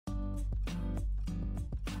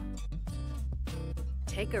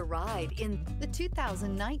Take a ride in the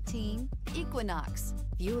 2019 Equinox.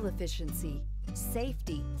 Fuel efficiency,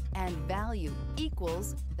 safety, and value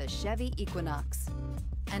equals the Chevy Equinox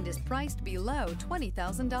and is priced below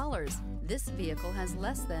 $20,000. This vehicle has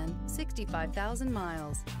less than 65,000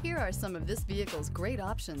 miles. Here are some of this vehicle's great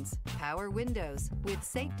options: power windows with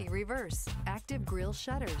safety reverse, active grille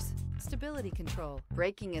shutters, stability control,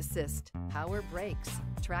 braking assist, power brakes,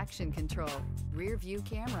 traction control, rear view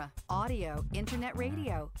camera, audio, internet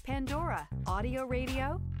radio, Pandora, audio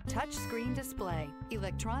radio, touch screen display,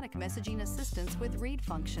 electronic messaging assistance with read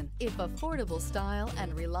function. If affordable style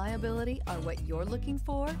and reliability are what you're looking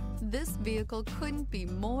for, this vehicle couldn't be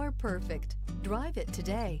more perfect. Drive it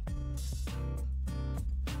today.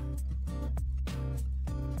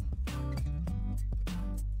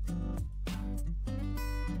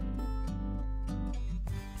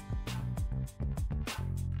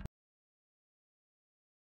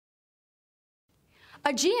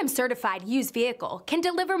 A GM-certified used vehicle can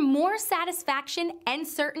deliver more satisfaction and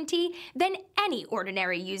certainty than any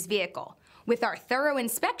ordinary used vehicle. With our thorough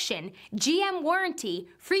inspection, GM warranty,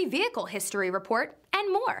 free vehicle history report,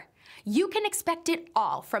 and more. You can expect it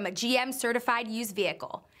all from a GM-certified used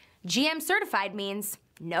vehicle. GM-certified means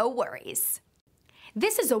no worries.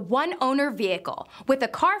 This is a one-owner vehicle with a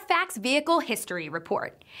Carfax Vehicle History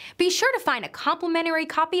Report. Be sure to find a complimentary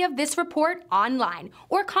copy of this report online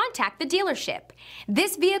or contact the dealership.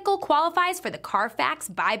 This vehicle qualifies for the Carfax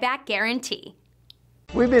Buyback Guarantee.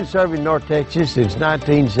 We've been serving North Texas since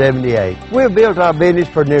 1978. We've built our business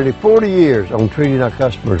for nearly 40 years on treating our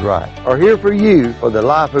customers right. Are here for you for the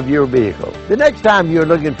life of your vehicle. The next time you're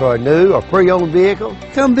looking for a new or pre-owned vehicle,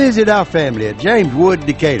 come visit our family at James Wood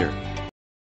Decatur.